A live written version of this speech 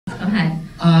ahead.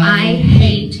 I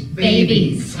hate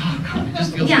babies. Oh, God, it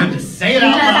just feels good to say it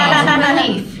out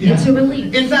loud. It's a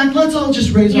relief. In fact, let's all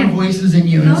just raise our voices in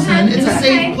unison. It's a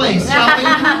safe place, shall we?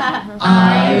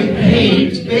 I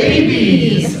hate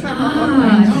babies.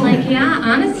 Oh, it's like,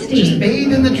 honesty. Just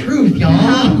bathe in the truth,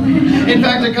 y'all. In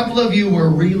fact, a couple of you were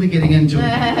really getting into it.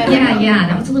 Yeah,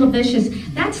 that was a little vicious.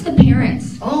 That's the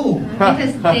parents. Oh.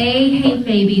 Because they hate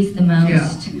babies the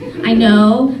most. Yeah. I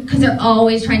know, because they're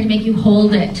always trying to make you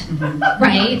hold it,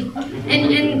 right?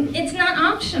 And it's not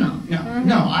optional.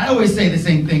 No, I always say the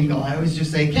same thing, though. I always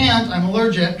just say, can't, I'm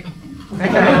allergic.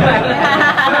 It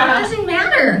doesn't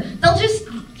matter. They'll just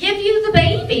give you the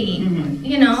baby,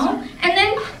 you know? And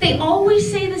then they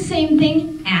always say the same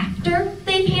thing after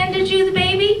they've handed you the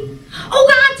baby. Oh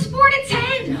God, sport its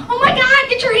head! Oh my God,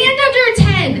 get your hand under its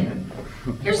head!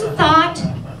 Here's a thought.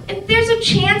 If there's a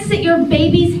chance that your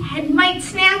baby's head might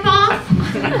snap off,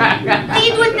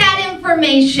 lead with that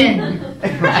information.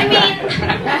 I mean,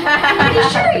 I'm pretty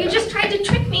sure you just tried to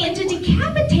trick me into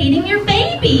decapitating your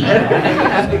baby.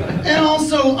 And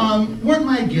also, weren't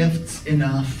my gifts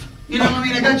enough? You know, I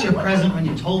mean, I got you a present when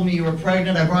you told me you were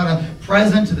pregnant. I brought a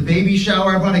present to the baby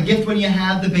shower. I brought a gift when you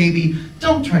had the baby.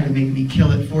 Don't try to make me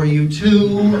kill it for you,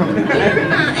 too.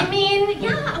 Yeah, I mean,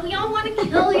 we all want to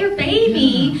kill your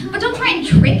baby, but don't try and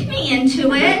trick me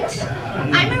into it.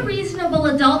 I'm a reasonable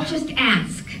adult, just ask.